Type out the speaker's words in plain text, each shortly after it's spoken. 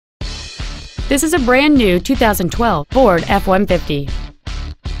This is a brand new 2012 Ford F-150.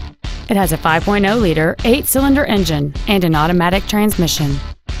 It has a 5.0-liter 8-cylinder engine and an automatic transmission.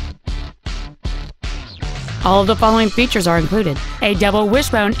 All of the following features are included: a double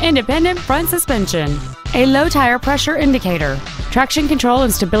wishbone independent front suspension, a low tire pressure indicator, traction control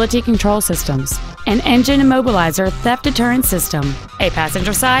and stability control systems, an engine immobilizer theft deterrent system, a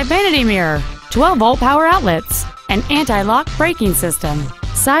passenger side vanity mirror, 12-volt power outlets, an anti-lock braking system,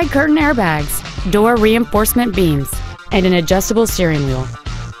 side curtain airbags, door reinforcement beams, and an adjustable steering wheel.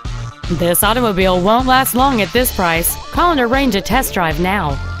 This automobile won't last long at this price. Call and arrange a test drive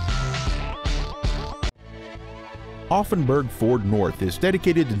now. Auffenberg Ford North is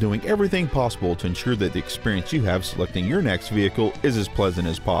dedicated to doing everything possible to ensure that the experience you have selecting your next vehicle is as pleasant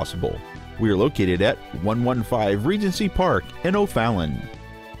as possible. We are located at 115 Regency Park in O'Fallon.